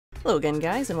Hello again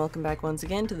guys, and welcome back once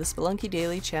again to the Spelunky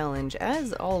Daily Challenge.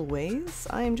 As always,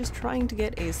 I am just trying to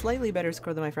get a slightly better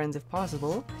score than my friends if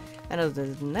possible, and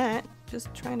other than that,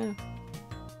 just trying to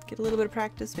get a little bit of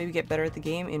practice, maybe get better at the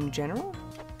game in general.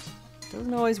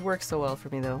 Doesn't always work so well for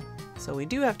me though. So we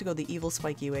do have to go the evil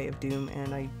spiky way of doom,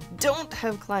 and I don't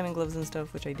have climbing gloves and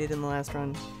stuff, which I did in the last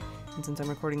run. And since I'm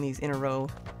recording these in a row,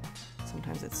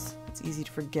 sometimes it's easy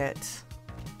to forget.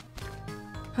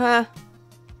 Huh.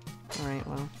 Alright,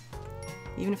 well.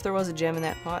 Even if there was a gem in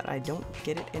that pot, I don't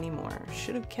get it anymore.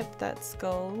 Should have kept that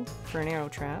skull for an arrow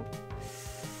trap.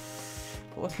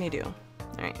 But what can you do?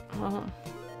 Alright, well,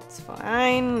 it's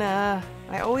fine. I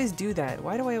always do that.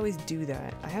 Why do I always do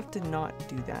that? I have to not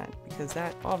do that, because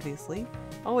that, obviously,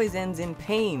 always ends in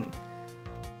pain.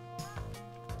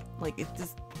 Like, it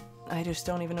just... I just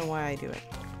don't even know why I do it.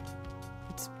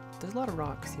 There's a lot of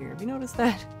rocks here. Have you noticed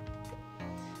that? I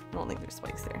don't think there's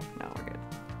spikes there. No, we're good.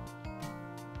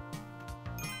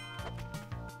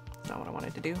 Not what I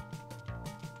wanted to do.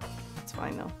 That's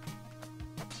fine though.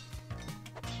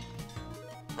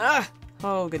 Ah!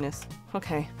 Oh goodness.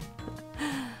 Okay.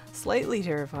 Slightly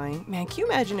terrifying. Man, can you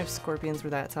imagine if scorpions were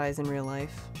that size in real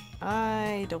life?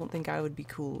 I don't think I would be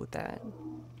cool with that.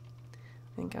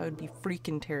 I think I would be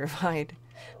freaking terrified.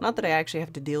 Not that I actually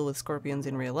have to deal with scorpions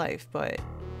in real life, but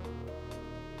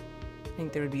I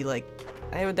think there would be like,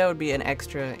 that would be an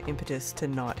extra impetus to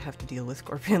not have to deal with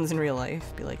scorpions in real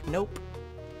life. Be like, nope.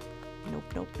 Nope,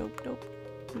 nope, nope, nope.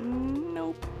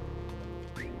 Nope.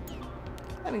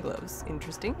 Climbing gloves.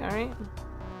 Interesting. Alright.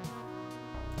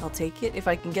 I'll take it. If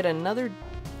I can get another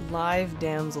live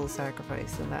damsel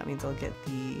sacrifice, then that means I'll get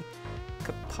the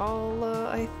Kapala,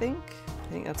 I think.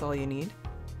 I think that's all you need.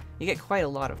 You get quite a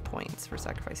lot of points for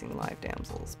sacrificing live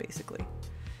damsels, basically.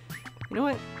 You know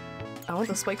what? I want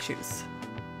the spike shoes.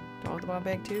 Do I want the bomb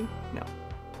bag too? No.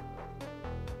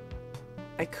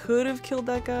 I could have killed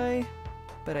that guy,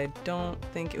 but I don't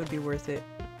think it would be worth it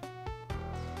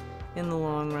in the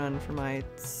long run for my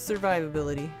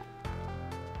survivability.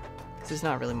 Because there's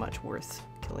not really much worth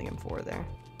killing him for there.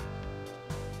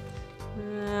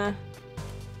 I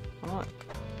want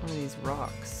one of these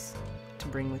rocks to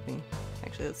bring with me.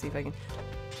 Actually, let's see if I can...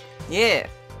 Yeah!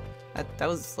 That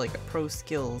was like a pro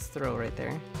skills throw right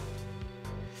there.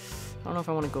 I don't know if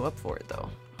I want to go up for it though.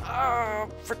 Ah,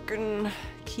 frickin'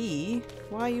 key.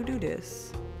 Why you do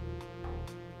this?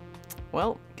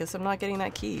 Well, guess I'm not getting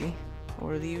that key.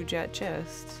 Or the Ujat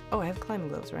chest. Oh, I have climbing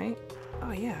gloves, right?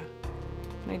 Oh, yeah.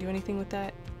 Can I do anything with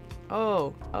that?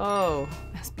 Oh,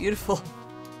 that's beautiful.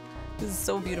 This is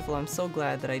so beautiful. I'm so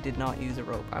glad that I did not use a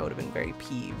rope. I would have been very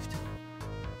peeved.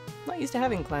 I'm not used to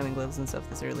having climbing gloves and stuff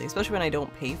this early, especially when I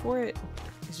don't pay for it.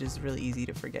 It's just really easy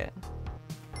to forget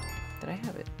that I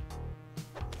have it.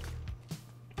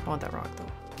 I want that rock,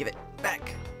 though. Give it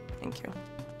back. Thank you.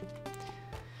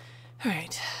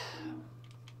 Alright.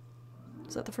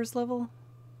 Is that the first level?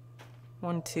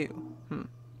 1, 2.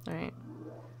 Alright.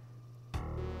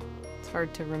 It's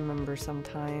hard to remember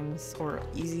sometimes, or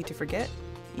easy to forget.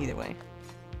 Either way.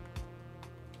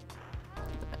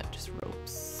 Just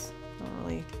ropes. I don't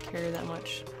really care that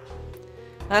much.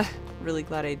 Really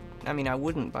glad I mean, I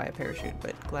wouldn't buy a parachute,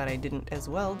 but glad I didn't as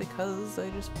well, because I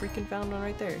just freaking found one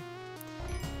right there.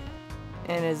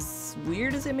 And as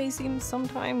weird as it may seem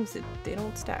sometimes, they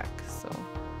don't stack, so...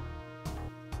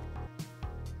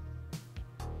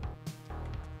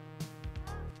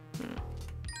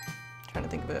 Trying to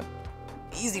think of a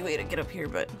easy way to get up here,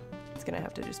 but it's gonna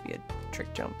have to just be a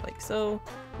trick jump like so.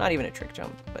 Not even a trick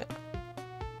jump, but...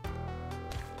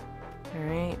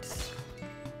 Alright.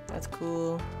 That's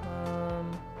cool.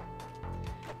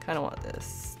 Kinda want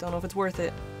this. Don't know if it's worth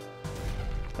it,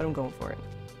 but I'm going for it.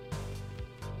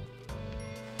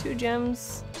 2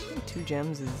 gems. I think 2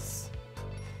 gems is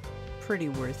pretty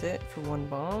worth it for 1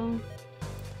 bomb.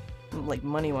 Like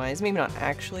money-wise, maybe not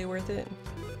actually worth it,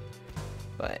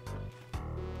 but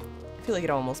I feel like it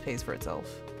almost pays for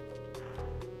itself.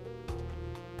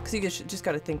 Because you just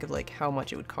gotta think of like how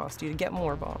much it would cost you to get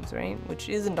more bombs, right? Which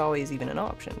isn't always even an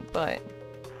option, but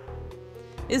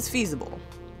is feasible.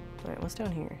 Alright, what's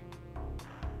down here?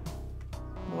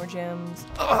 More gems.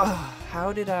 Ugh,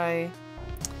 how did I...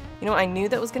 You know, I knew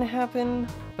that was gonna happen,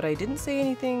 but I didn't say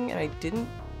anything, and I didn't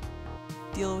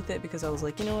deal with it because I was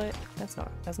like, you know what? That's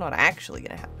not actually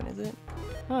gonna happen, is it?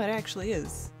 Oh, it actually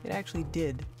is. It actually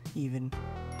did, even.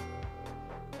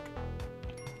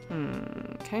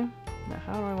 Okay. Now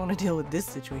how do I want to deal with this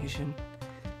situation?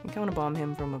 I think I want to bomb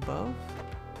him from above.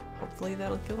 Hopefully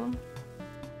that'll kill him.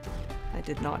 I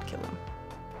did not kill him.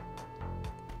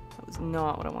 That was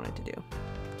not what I wanted to do.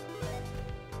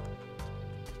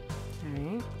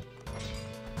 Alright.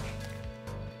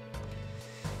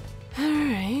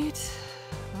 Alright.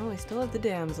 Well, we still have the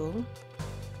damsel.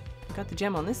 We got the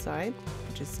gem on this side,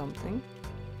 which is something.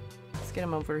 Let's get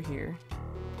him over here.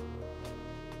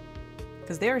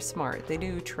 Because they are smart. They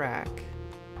do track.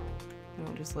 They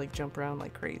don't just like jump around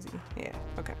like crazy. Yeah,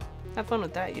 okay. Have fun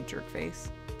with that, you jerk face.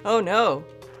 Oh no!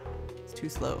 It's too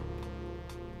slow.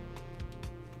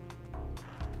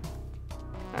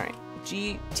 Alright.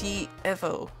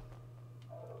 GTFO.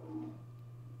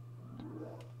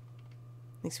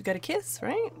 At least we got a kiss,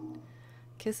 right?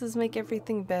 Kisses make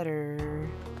everything better.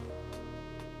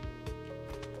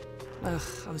 Ugh,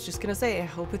 I was just gonna say, I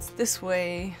hope it's this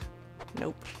way.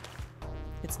 Nope.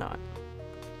 It's not.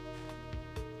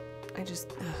 This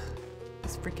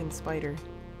freaking spider.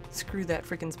 Screw that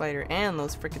freaking spider and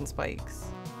those freaking spikes.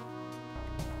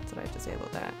 That's what I have to say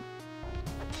about that.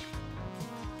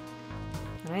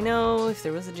 And I know if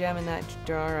there was a gem in that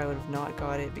jar, I would have not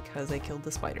got it because I killed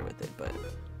the spider with it, but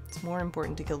it's more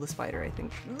important to kill the spider, I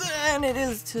think, than it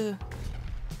is to...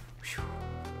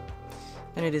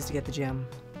 than it is to get the gem.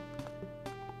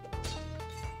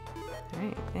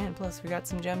 Alright, and plus we got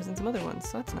some gems and some other ones,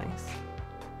 so that's nice.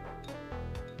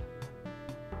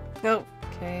 Oh,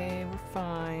 okay, we're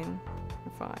fine.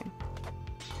 We're fine.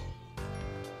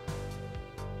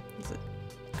 Is it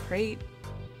crate?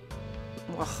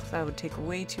 Ugh, that would take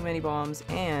way too many bombs,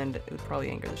 and it would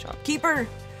probably anger the shopkeeper.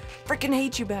 Frickin'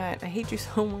 hate you, Bat. I hate you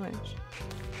so much.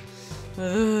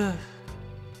 Ugh.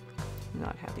 I'm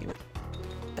not happy with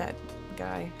that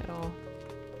guy at all.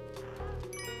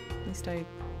 At least I,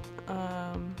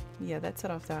 yeah, that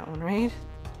set off that one, right?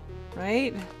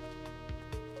 Right?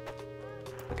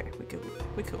 Okay, we cool.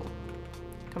 We cool.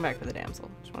 Come back for the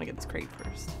damsel. Just want to get this crate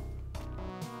first.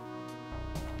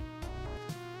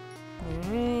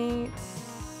 Alright.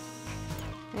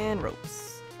 And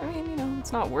ropes. I mean, you know,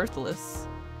 it's not worthless.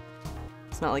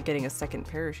 It's not like getting a second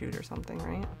parachute or something,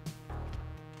 right?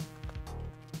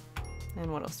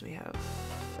 And what else do we have?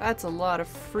 That's a lot of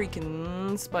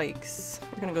freaking spikes.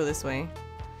 We're gonna go this way.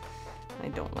 I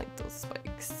don't like those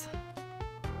spikes.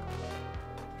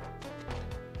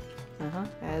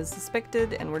 As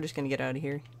suspected, and we're just gonna get out of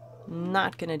here.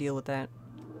 Not gonna deal with that.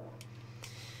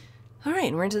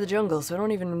 Alright, we're into the jungle, so I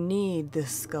don't even need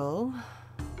this skull.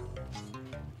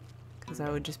 Because I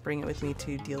would just bring it with me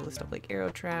to deal with stuff like arrow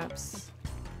traps.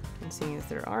 And seeing as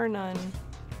there are none,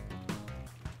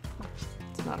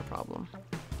 it's not a problem.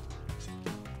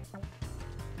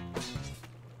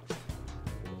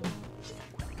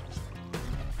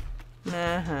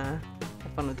 Have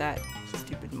fun with that,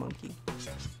 stupid monkey.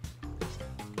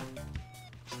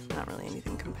 Not really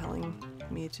anything compelling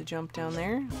me to jump down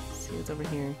there. Let's see what's over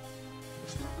here.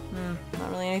 Not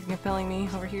really anything compelling me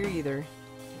over here either.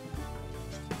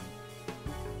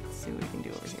 Let's see what we can do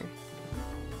over here.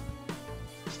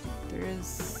 There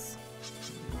is...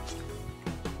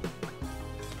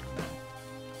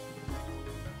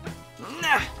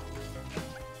 Nah!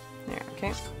 There,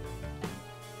 okay.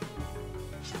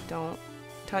 Don't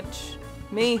touch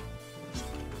me.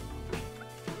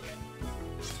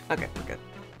 Okay, we're good.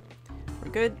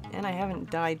 We're good, and I haven't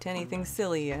died to anything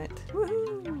silly yet.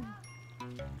 Woohoo!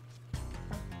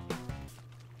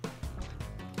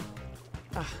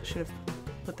 Ah, should have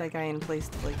put that guy in place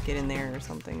to like get in there or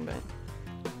something, but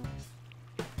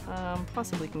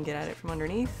possibly can get at it from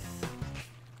underneath.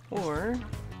 Or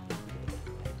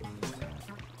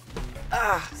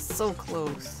so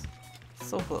close.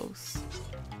 So close.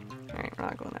 Alright, we're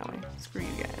not going that way. Screw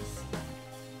you guys.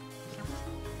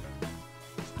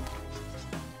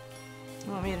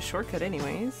 Well, I made a shortcut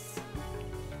anyways.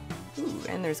 Ooh,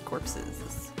 and there's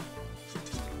corpses.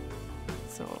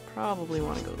 So I'll probably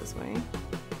want to go this way.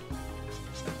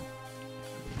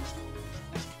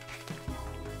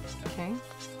 Okay.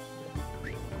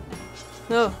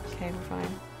 Oh, okay, we're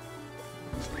fine.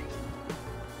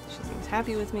 She seems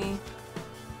happy with me.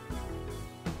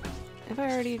 Have I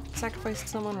already sacrificed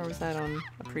someone, or was that on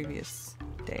a previous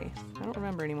day? I don't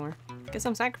remember anymore. Guess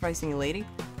I'm sacrificing you, lady.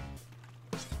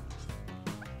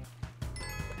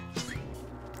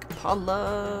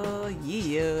 Paula,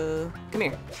 yeah. Come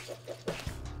here.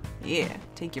 Yeah,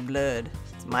 take your blood.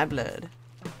 It's my blood.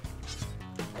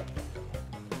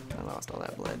 I lost all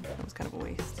that blood. That was kind of a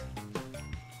waste.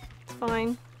 It's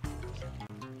fine.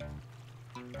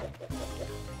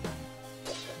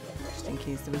 Just in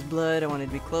case there was blood, I wanted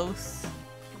to be close.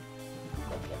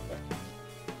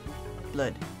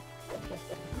 Blood.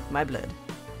 My blood.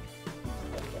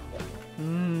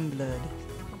 Blood.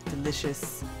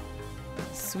 Delicious.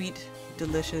 Sweet,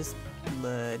 delicious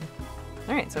blood.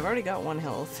 Alright, so I've already got 1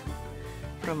 health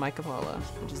from my Kapala,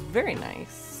 which is very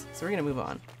nice. So we're gonna move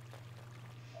on.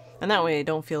 And that way I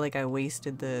don't feel like I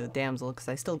wasted the damsel because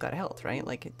I still got health, right?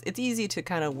 Like, it's easy to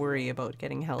kind of worry about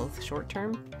getting health short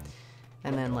term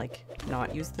and then, like,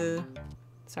 not use the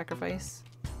sacrifice.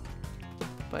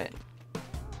 But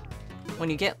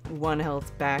when you get 1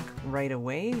 health back right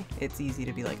away, it's easy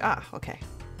to be like, ah, okay.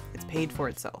 It's paid for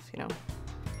itself, you know?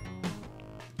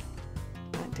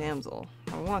 That damsel.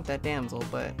 I want that damsel,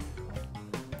 but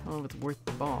I don't know if it's worth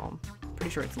the bomb. Pretty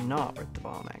sure it's not worth the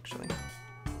bomb, actually.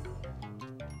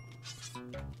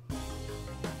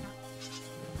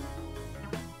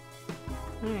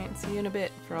 Alright, see you in a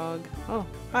bit, frog. Oh,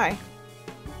 hi.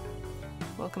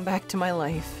 Welcome back to my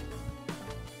life.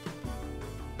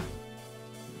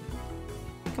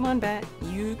 Come on, bat.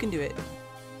 You can do it.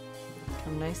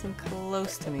 Come nice and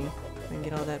close to me. So I can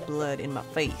get all that blood in my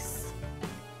face.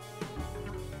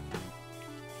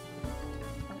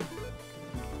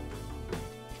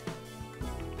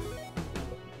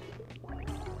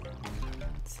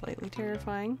 Slightly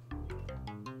terrifying.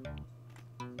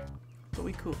 But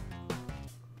we cool.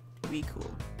 We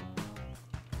cool.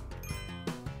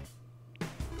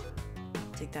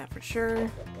 Take that for sure.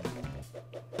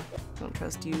 Don't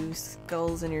trust you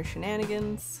skulls and your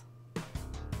shenanigans.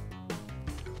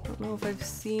 Don't know if I've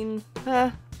seen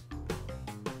the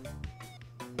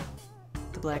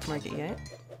black market yet.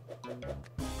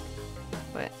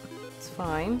 But it's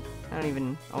fine. I don't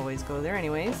even always go there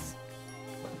anyways.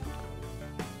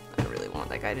 I don't really want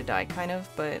that guy to die, kind of,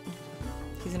 but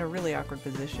he's in a really awkward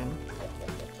position.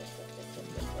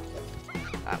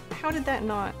 How did that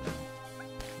not...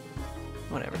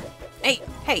 Whatever. Hey!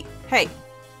 Hey! Hey!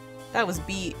 That was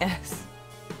BS.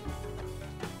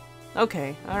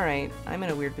 Okay, alright. I'm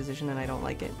in a weird position and I don't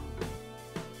like it.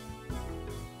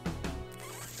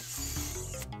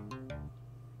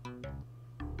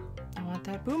 I want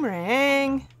that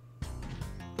boomerang!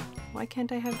 Why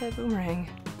can't I have that boomerang?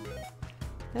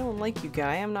 I don't like you,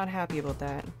 guy. I'm not happy about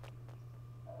that.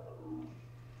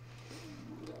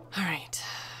 Alright.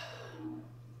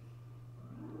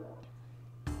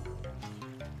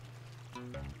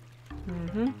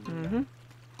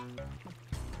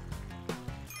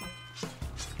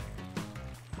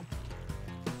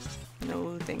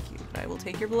 No, thank you. I will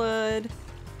take your blood.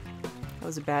 That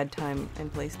was a bad time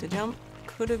and place to jump.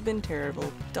 Could have been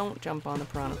terrible. Don't jump on the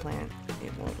piranha plant.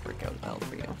 It won't work out well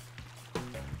for you.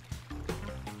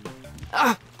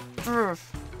 Ah! I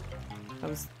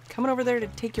was coming over there to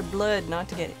take your blood, not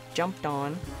to get jumped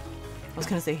on. I was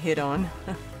gonna say hit on.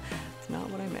 That's not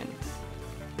what I meant.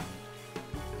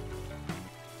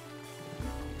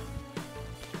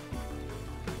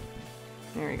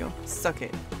 There we go. Suck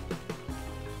it.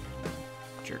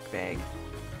 Jerk bag.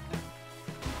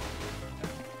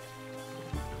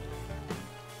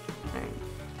 Alright.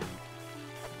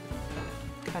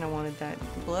 Kinda wanted that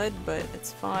blood, but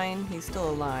it's fine. He's still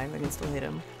alive. I can still hit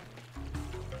him.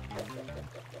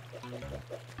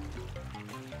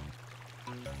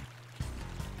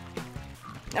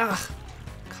 Ugh!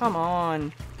 Come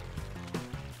on!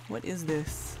 What is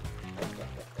this?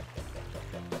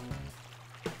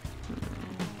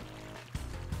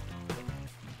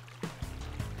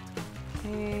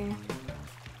 Okay.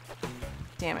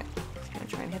 Damn it. Just gonna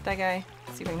try and hit that guy.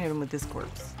 See if I can hit him with this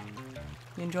corpse.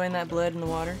 You enjoying that blood in the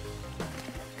water?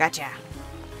 Gotcha!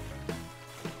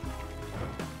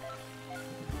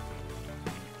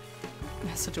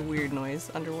 That's such a weird noise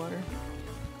underwater.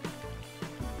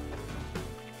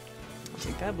 I'll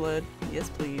take that blood. Yes,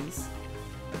 please.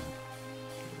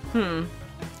 A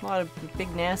lot of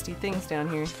big nasty things down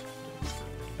here.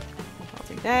 I'll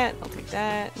take that. I'll take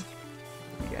that.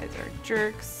 You guys are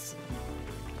jerks.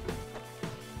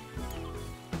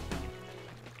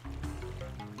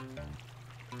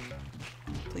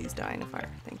 Please die in a fire.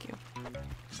 Thank you.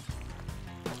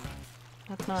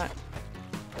 That's not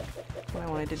what I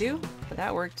wanted to do, but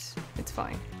that worked. It's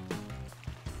fine.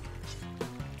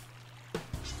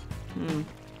 I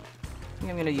think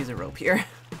I'm gonna use a rope here.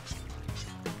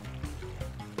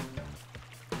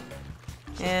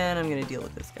 And I'm gonna deal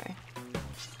with this guy.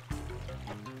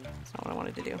 That's not what I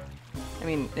wanted to do. I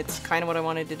mean, it's kind of what I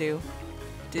wanted to do.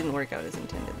 Didn't work out as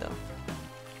intended, though.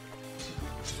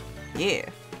 Yeah.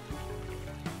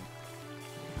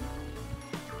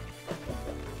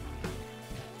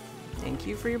 Thank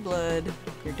you for your blood.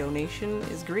 Your donation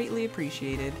is greatly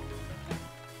appreciated.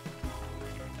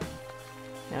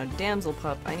 Now, damsel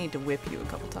pup, I need to whip you a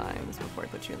couple times before I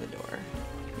put you in the door.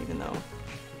 Even though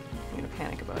I'm gonna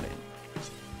panic about it.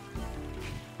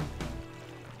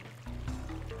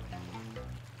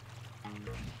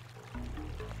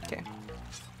 Okay.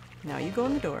 Now you go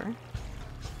in the door.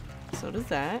 So does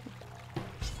that.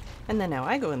 And then now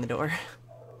I go in the door.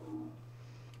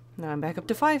 Now I'm back up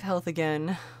to 5 health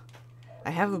again. I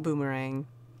have a boomerang.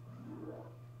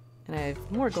 And I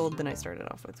have more gold than I started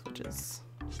off with, which is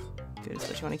good,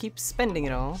 especially when I keep spending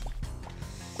it all.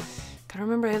 Gotta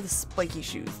remember I have the spiky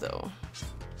shoes, though.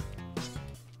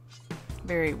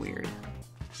 Very weird.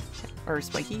 Or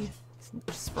spiky?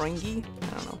 Springy? I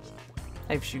don't know.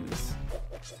 I have shoes.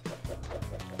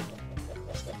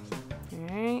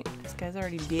 Alright, this guy's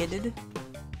already deaded.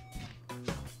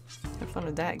 Have fun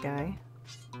with that guy.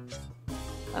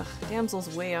 Ugh,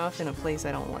 damsel's way off in a place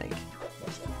I don't like.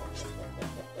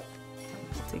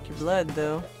 I'll take your blood,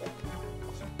 though.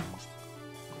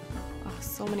 Oh,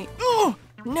 so many— Oh!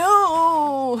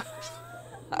 No!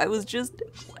 I was just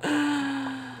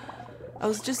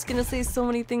gonna say so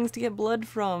many things to get blood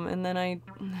from, and then I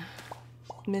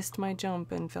missed my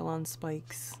jump and fell on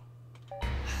spikes.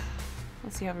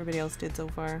 Let's see how everybody else did so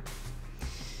far.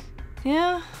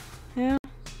 Yeah.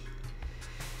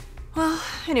 Well,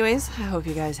 anyways, I hope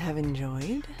you guys have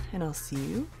enjoyed, and I'll see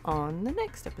you on the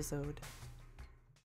next episode.